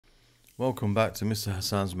Welcome back to Mr.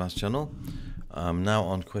 Hassan's Maths channel. I'm now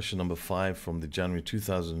on question number 5 from the January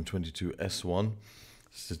 2022 S1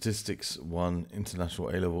 Statistics 1 International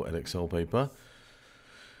A-Level Edexcel paper.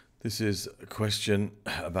 This is a question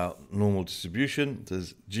about normal distribution. It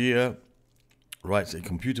says Gia writes a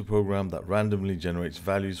computer program that randomly generates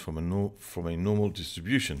values from a normal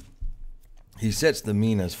distribution. He sets the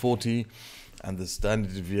mean as 40 and the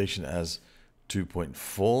standard deviation as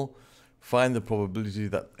 2.4. Find the probability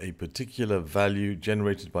that a particular value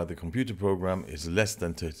generated by the computer program is less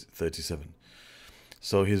than 37.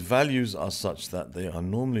 So his values are such that they are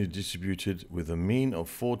normally distributed with a mean of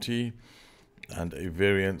 40 and a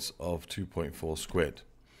variance of 2.4 squared.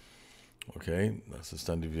 Okay, that's the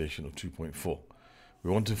standard deviation of 2.4.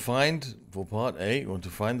 We want to find, for part A, we want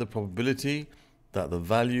to find the probability that the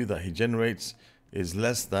value that he generates is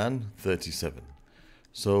less than 37.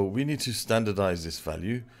 So we need to standardize this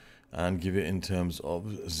value and give it in terms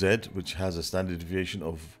of Z, which has a standard deviation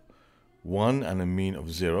of 1 and a mean of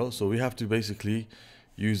 0. So we have to basically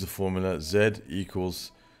use the formula Z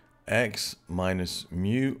equals X minus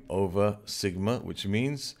mu over sigma, which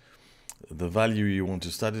means the value you want to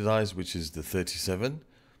standardize, which is the 37.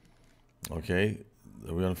 Okay,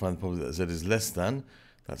 we're going to find the probability that Z is less than,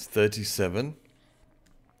 that's 37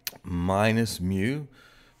 minus mu.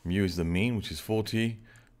 Mu is the mean, which is 40,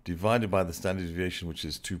 divided by the standard deviation, which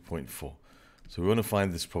is 2.4. So we want to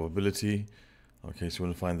find this probability. Okay, so we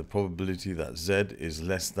want to find the probability that Z is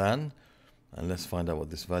less than, and let's find out what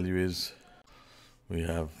this value is. We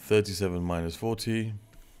have 37 minus 40,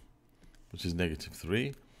 which is negative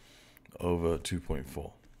 3, over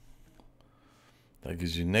 2.4. That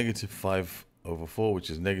gives you negative 5 over 4, which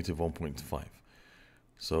is negative 1.5.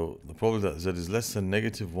 So the probability that Z is less than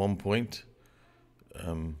negative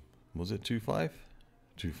 1.25?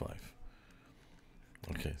 25.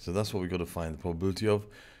 Okay, so that's what we've got to find the probability of.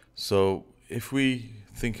 So if we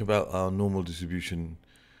think about our normal distribution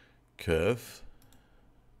curve,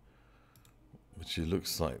 which it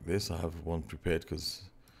looks like this, I have one prepared because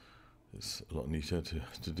it's a lot neater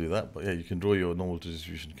to do that. But yeah, you can draw your normal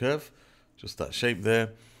distribution curve, just that shape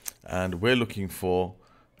there. And we're looking for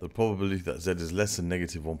the probability that Z is less than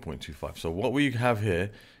negative 1.25. So what we have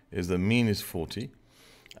here is the mean is 40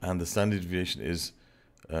 and the standard deviation is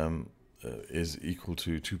equal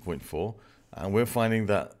to 2.4, and we're finding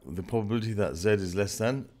that the probability that Z is less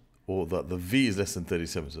than, or that the V is less than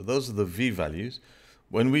 37. So those are the V values.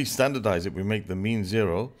 When we standardize it, we make the mean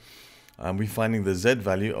 0, and we're finding the Z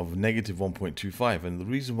value of negative 1.25. And the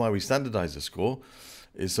reason why we standardize the score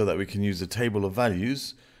is so that we can use the table of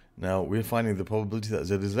values. Now we're finding the probability that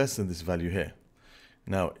Z is less than this value here.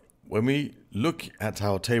 Now when we look at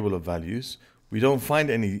our table of values, we don't find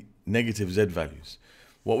any negative Z values.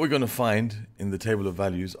 What we're going to find in the table of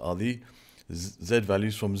values are the Z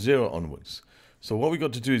values from 0 onwards. So what we've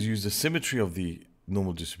got to do is use the symmetry of the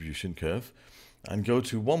normal distribution curve and go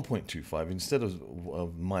to 1.25 instead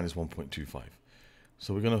of minus 1.25.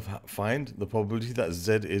 So we're going to find the probability that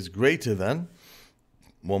Z is greater than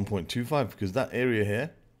 1.25, because that area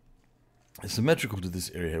here is symmetrical to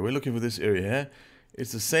this area here. We're looking for this area here.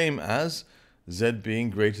 It's the same as Z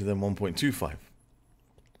being greater than 1.25.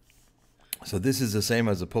 So this is the same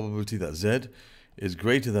as the probability that Z is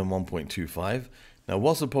greater than 1.25. Now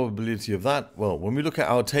what's the probability of that? Well, when we look at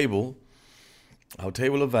our table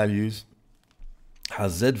of values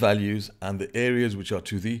has Z values and the areas which are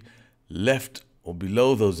to the left or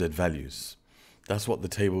below those Z values. That's what the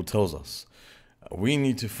table tells us. We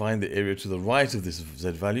need to find the area to the right of this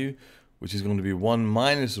Z value, which is going to be 1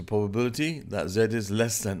 minus the probability that Z is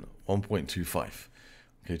less than 1.25.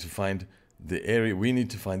 Okay, to find the area, we need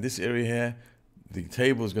to find this area here. The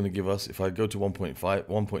table is going to give us, if I go to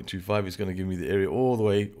 1.25, it's going to give me the area all the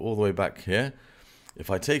way back here. If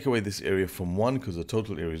I take away this area from 1, because the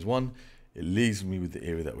total area is 1, it leaves me with the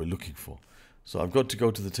area that we're looking for. So I've got to go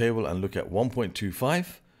to the table and look at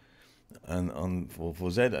 1.25 and for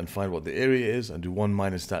Z and find what the area is and do 1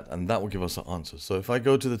 minus that, and that will give us the answer. So if I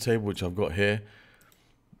go to the table which I've got here,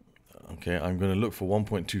 okay, I'm going to look for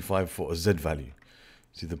 1.25 for a Z value.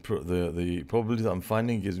 See, the probability that I'm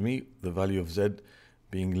finding gives me the value of Z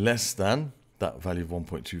being less than that value of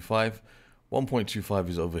 1.25. 1.25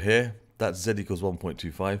 is over here. That's Z equals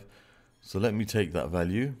 1.25. So let me take that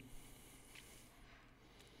value.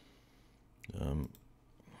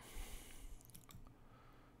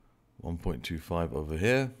 1.25 over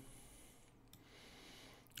here.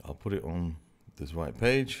 I'll put it on this right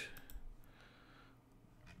page.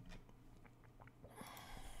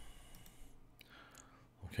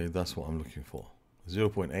 Okay, that's what I'm looking for.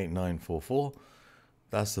 0.8944.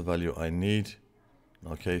 That's the value I need.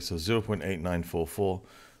 Okay, so 0.8944.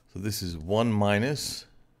 So this is 1 minus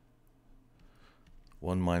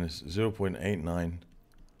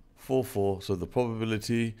 0.8944. So the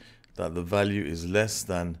probability that the value is less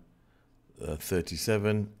than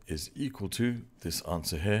 37 is equal to this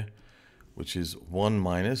answer here, which is 1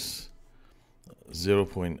 minus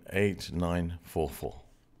 0.8944,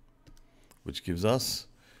 which gives us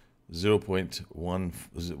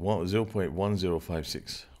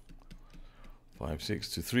 0.1056. 56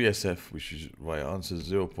 to 3SF, which is right answer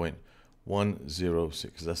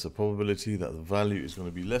 0.106. That's the probability that the value is going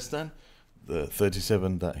to be less than the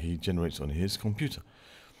 37 that he generates on his computer.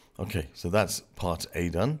 Okay, so that's part A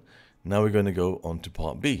done. Now we're going to go on to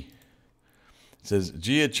part B. It says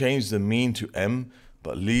Gia changed the mean to M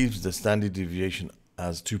but leaves the standard deviation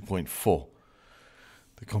as 2.4.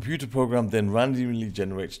 The computer program then randomly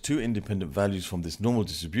generates two independent values from this normal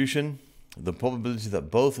distribution. The probability that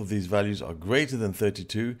both of these values are greater than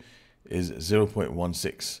 32 is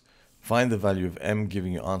 0.16. Find the value of M,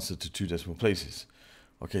 giving your answer to 2 decimal places.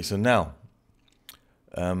 Okay, so now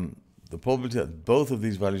the probability that both of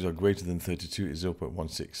these values are greater than 32 is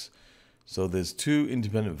 0.16. So there's two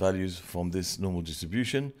independent values from this normal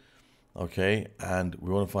distribution. Okay, and we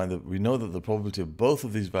want to find that we know that the probability of both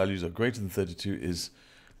of these values are greater than 32 is,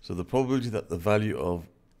 so the probability that the value of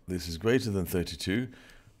this is greater than 32,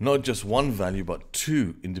 not just one value, but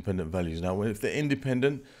two independent values. Now, if they're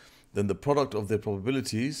independent, then the product of their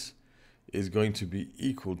probabilities is going to be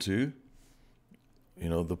equal to,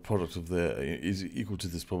 the product of their is equal to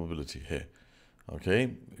this probability here. Okay,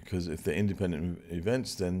 because if they're independent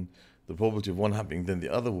events, then the probability of one happening, then the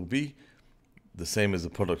other will be the same as the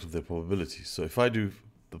product of their probabilities. So if I do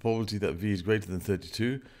the probability that V is greater than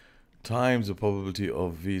 32 times the probability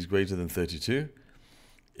of V is greater than 32,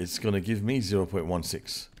 it's going to give me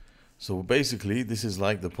 0.16. So basically, this is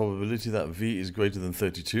like the probability that V is greater than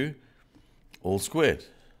 32 all squared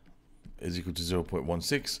is equal to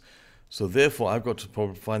 0.16. So therefore, I've got to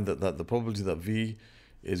find that the probability that V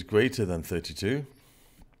is greater than 32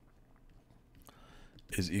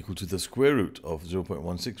 is equal to the square root of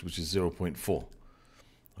 0.16, which is 0.4.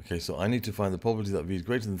 Okay, so I need to find the probability that V is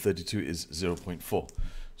greater than 32 is 0.4.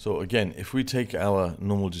 So again, if we take our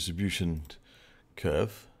normal distribution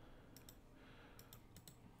curve,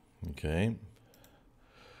 okay,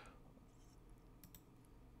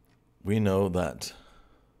 we know that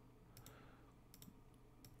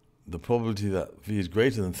the probability that V is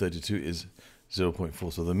greater than 32 is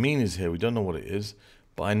 0.4. So the mean is here. We don't know what it is,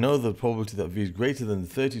 but I know the probability that V is greater than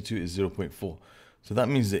 32 is 0.4. So that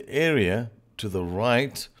means the area to the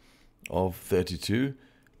right of 32,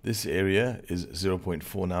 this area is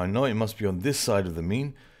 0.4. Now I know it must be on this side of the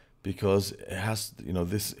mean because it has,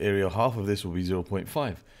 this area, half of this will be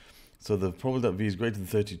 0.5. So the probability that V is greater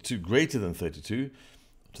than 32,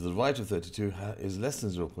 to the right of 32 is less than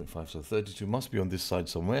 0.5. So 32 must be on this side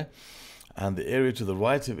somewhere. And the area to the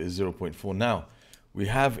right of it is 0.4. Now, we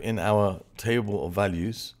have in our table of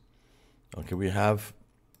values, okay, we have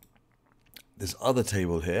this other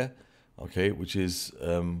table here, okay, which is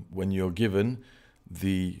when you're given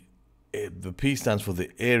the P stands for the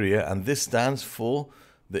area, and this stands for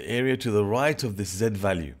the area to the right of this Z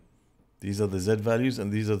value. These are the Z values,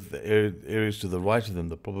 and these are the areas to the right of them,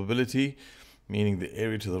 the probability, meaning the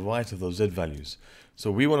area to the right of those Z values.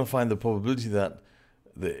 So we want to find the probability that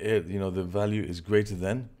the value is greater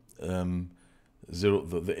than the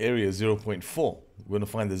area is 0.4. We're going to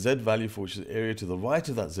find the Z value for which is the area to the right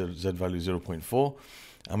of that Z value is 0.4,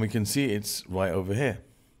 and we can see it's right over here.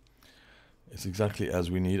 It's exactly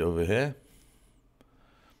as we need over here.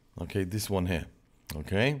 Okay, this one here.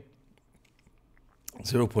 Okay,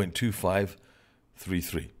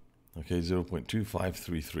 0.2533. Okay,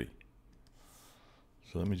 0.2533.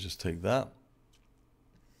 So let me just take that.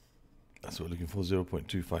 That's what we're looking for,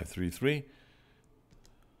 0.2533.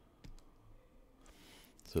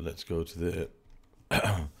 So let's go to the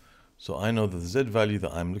so I know that the Z value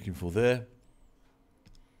that I'm looking for there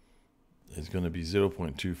is going to be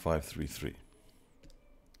 0.2533.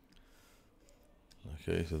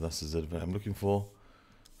 Okay, so that's the Z value I'm looking for.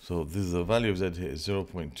 So this is the value of Z here is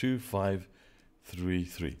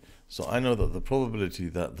 0.2533. So I know that the probability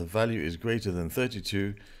that the value is greater than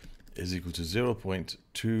 32 is equal to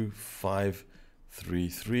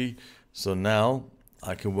 0.2533. So now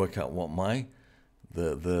I can work out what my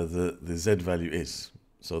the Z value is.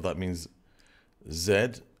 So that means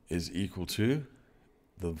Z is equal to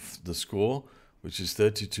the score, which is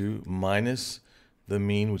 32, minus the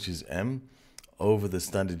mean, which is M, over the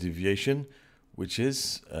standard deviation, which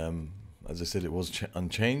is, as I said, it was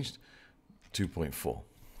unchanged, 2.4.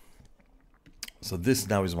 So this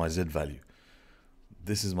now is my Z value.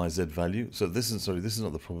 this is my Z value. So this is, sorry, this is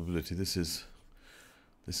not the probability. This is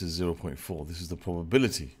 0.4. This is the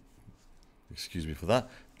probability. Excuse me for that.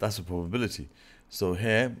 That's a probability. So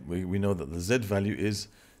here we know that the Z value is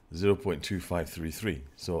 0.2533.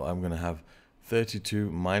 So I'm going to have 32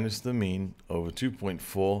 minus the mean over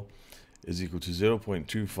 2.4 is equal to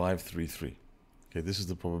 0.2533. Okay, this is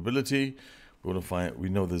the probability. We want to find, we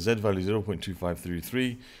know the Z value is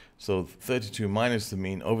 0.2533. So 32 minus the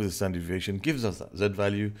mean over the standard deviation gives us that Z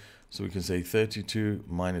value. So we can say 32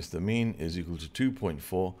 minus the mean is equal to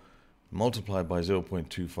 2.4 multiplied by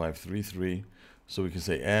 0.2533. So we can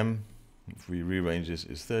say M, if we rearrange this,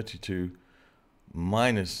 is 32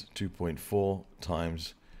 minus 2.4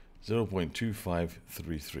 times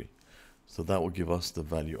 0.2533. So that will give us the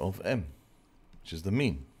value of M, which is the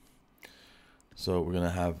mean. So we're going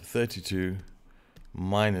to have 32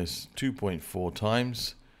 minus 2.4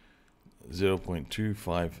 times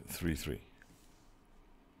 0.2533.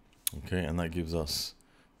 Okay, and that gives us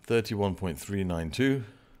 31.392.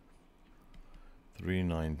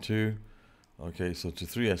 392. Okay, so to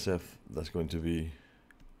 3SF, that's going to be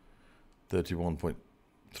 31.392.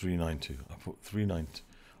 I put 392.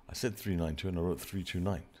 I said 392 and I wrote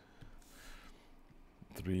 329.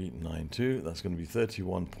 392, that's going to be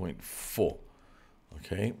 31.4.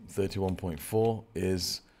 Okay, 31.4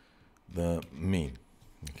 is the mean.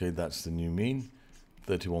 Okay, that's the new mean,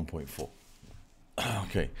 31.4.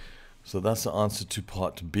 Okay, so that's the answer to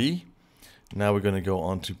part B. Now we're going to go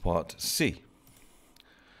on to part C.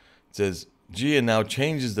 It says, Gia now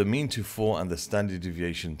changes the mean to 4 and the standard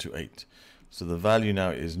deviation to 8. So the value now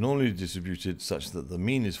is normally distributed such that the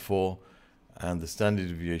mean is 4 and the standard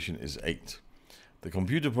deviation is 8. The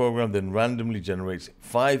computer program then randomly generates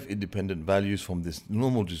 5 independent values from this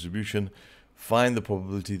normal distribution. Find the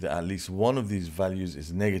probability that at least one of these values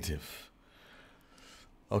is negative.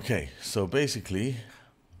 Okay, so basically,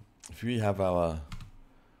 if we have our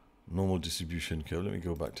normal distribution curve, let me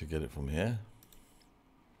go back to get it from here.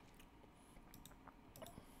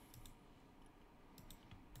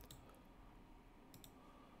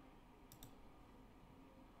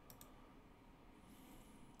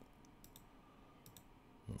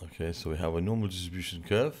 Okay, so we have a normal distribution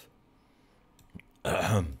curve.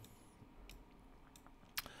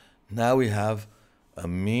 Now we have a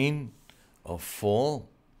mean of 4.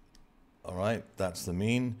 All right, that's the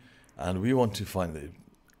mean. And we want to find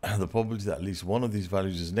the probability that at least one of these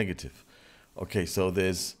values is negative. Okay, so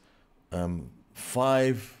there's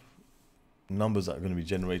 5 numbers that are going to be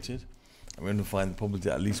generated. And we're going to find the probability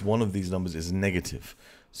that at least one of these numbers is negative.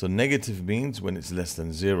 So negative means when it's less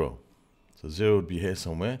than 0. So 0 would be here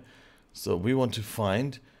somewhere. So we want to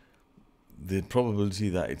find the probability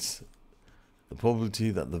that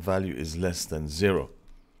the value is less than 0.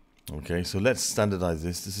 Okay, so let's standardize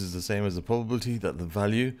this. This is the same as the probability that the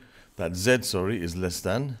value, that Z, is less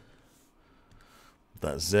than,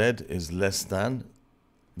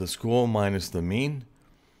 the score minus the mean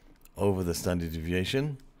over the standard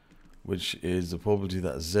deviation, which is the probability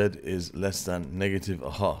that Z is less than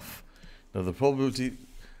 -0.5. Now the probability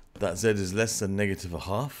that Z is less than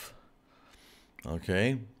 -0.5,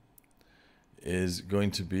 okay, is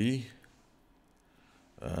going to be,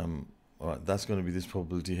 all right, that's going to be this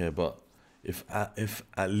probability here. But if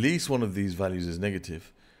at least one of these values is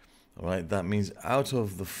negative, all right, that means out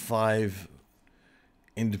of the 5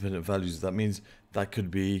 independent values, that means that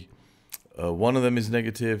could be one of them is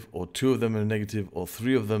negative, or 2 of them are negative, or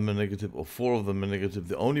 3 of them are negative, or 4 of them are negative.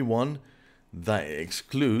 The only one that it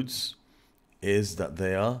excludes is that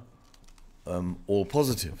they are all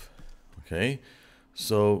positive. Okay,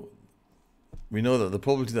 so we know that the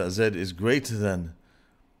probability that Z is greater than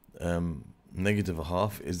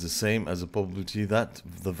 -0.5 is the same as the probability that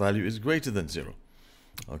the value is greater than 0.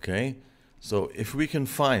 Okay, so if we can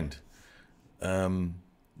find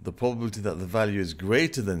the probability that the value is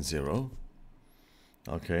greater than 0,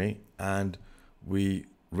 okay, and we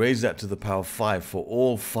raise that to the power 5 for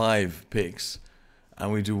all 5 picks,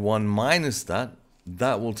 and we do 1 minus that,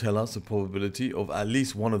 that will tell us the probability of at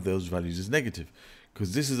least one of those values is negative,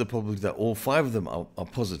 because this is the probability that all 5 of them are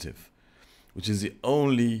positive, which is the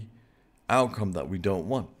only outcome that we don't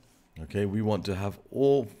want. Okay, we want to have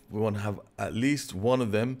at least one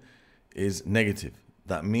of them is negative.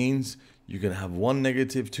 That means you can have 1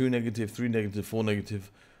 negative, 2 negative, 3 negative, 4 negative.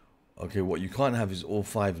 Okay, what you can't have is all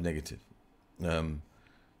 5 negative. You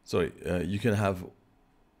can have,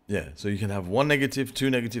 so you can have 1 negative, 2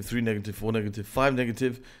 negative, 3 negative, 4 negative, 5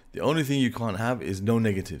 negative. The only thing you can't have is no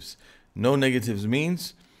negatives. No negatives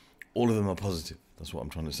means all of them are positive. That's what I'm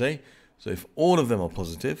trying to say. So if all of them are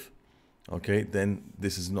positive, okay, then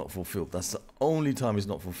this is not fulfilled. That's the only time it's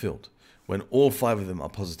not fulfilled. when all 5 of them are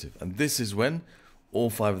positive. And this is when all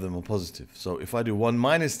 5 of them are positive. So if I do 1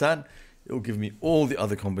 minus that, it will give me all the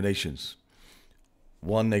other combinations.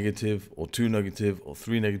 1 negative, or 2 negative, or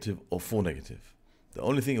 3 negative, or 4 negative. The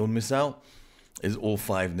only thing it will miss out is all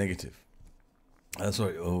 5 negative.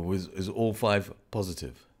 Is all 5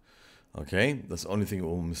 positive. Okay, that's the only thing it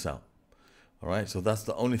will miss out. All right, so that's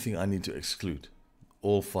the only thing I need to exclude.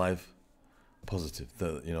 All 5 positive.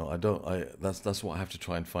 That's what I have to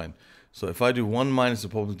try and find. So if I do 1 minus the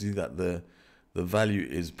probability that the value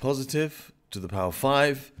is positive to the power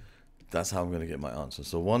 5, that's how I'm going to get my answer.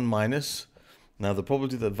 So 1 minus, now the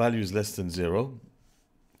probability that value is less than 0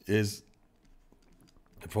 is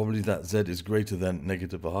the probability that z is greater than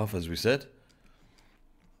negative a half, as we said,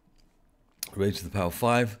 raised to the power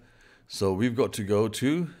 5. So we've got to go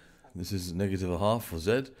to, this is negative a half for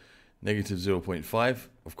z, negative 0.5.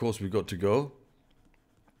 Of course, we've got to go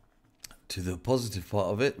to the positive part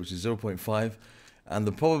of it, which is 0.5. And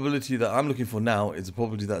the probability that I'm looking for now is the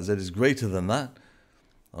probability that z is greater than that.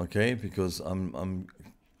 Okay, because I'm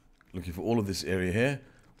looking for all of this area here,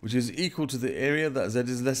 which is equal to the area that z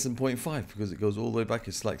is less than 0.5, because it goes all the way back.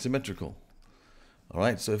 It's like symmetrical. All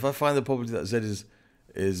right, so if I find the probability that z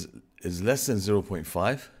is less than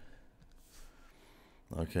 0.5,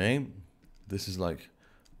 okay, this is like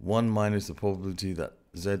 1 minus the probability that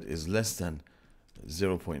z is less than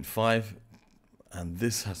 0.5, and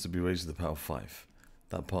this has to be raised to the power 5.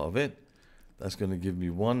 That part of it, that's going to give me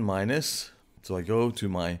 1 minus, so I go to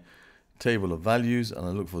my table of values and I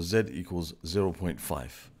look for z equals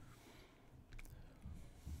 0.5.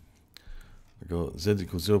 I go z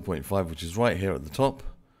equals 0.5, which is right here at the top.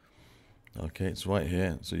 Okay, it's right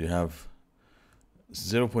here. So you have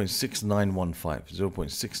 0.6915,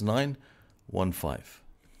 0.6915.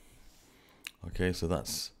 Okay, so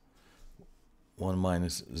that's 1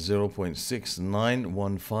 minus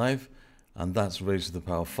 0.6915, and that's raised to the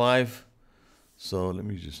power 5. So let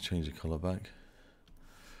me just change the color back.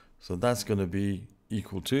 So that's going to be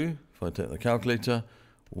equal to, if I take the calculator,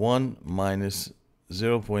 1 minus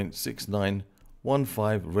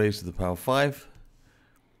 0.6915 raised to the power 5.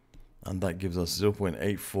 And that gives us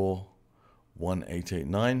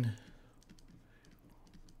 0.841889.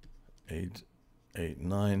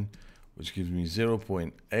 889, which gives me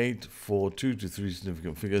 0.842 to 3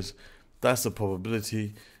 significant figures. That's the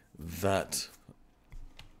probability that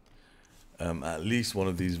at least one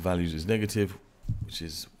of these values is negative, which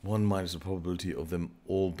is 1 minus the probability of them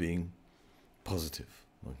all being positive.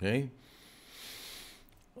 Okay.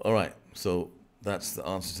 All right. So that's the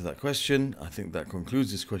answer to that question. I think that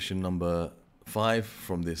concludes this question number 5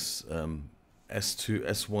 from this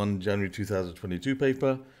S1 January 2022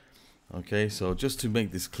 paper. Okay, so just to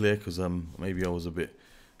make this clear, because maybe I was a bit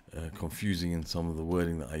confusing in some of the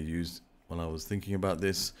wording that I used when I was thinking about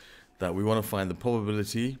this, that we want to find the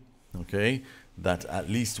probability, okay, that at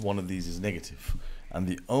least one of these is negative. And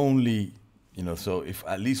the only, so if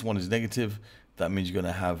at least one is negative, that means you're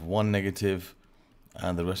going to have one negative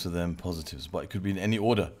and the rest of them positives, but it could be in any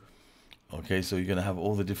order. Okay, so you're going to have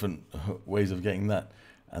all the different ways of getting that,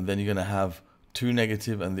 and then you're going to have 2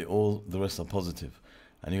 negative and the rest are positive,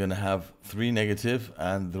 and you're going to have 3 negative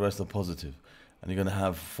and the rest are positive, and you're going to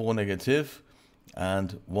have 4 negative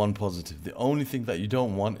and 1 positive. The only thing that you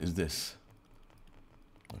don't want is this.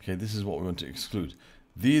 Okay, this is what we want to exclude.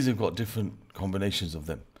 These have got different combinations of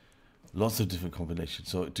them, lots of different combinations.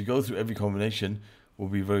 So to go through every combination will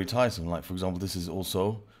be very tiresome. Like, for example, this is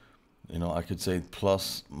also, I could say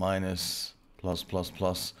plus, minus, plus, plus,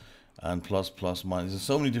 plus, and plus, plus, minus. There's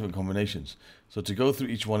so many different combinations. So to go through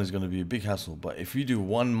each one is going to be a big hassle. But if you do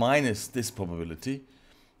 1 minus this probability,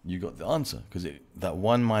 you got the answer, because that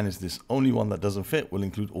 1 minus this only one that doesn't fit will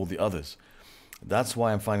include all the others. That's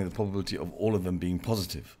why I'm finding the probability of all of them being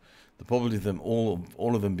positive. The probability of them all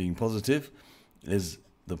of them being positive is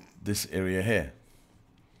this area here.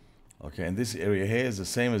 Okay, and this area here is the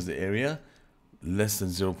same as the area less than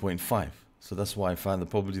 0.5. So that's why I found the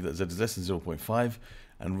probability that z is less than 0.5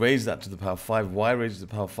 and raise that to the power 5. Why raise to the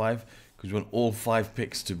power 5? Because you want all 5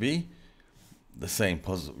 picks to be the same,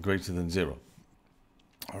 positive, greater than 0.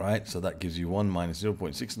 All right, so that gives you 1 minus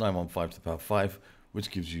 0.6915 to the power 5, which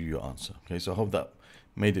gives you your answer. Okay, so I hope that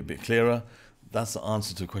made it a bit clearer. That's the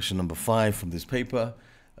answer to question number 5 from this paper.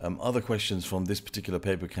 Other questions from this particular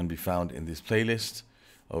paper can be found in this playlist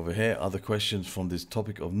over here. Other questions from this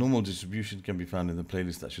topic of normal distribution can be found in the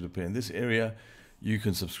playlist that should appear in this area. You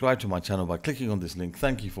can subscribe to my channel by clicking on this link.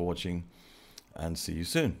 Thank you for watching, and see you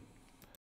soon.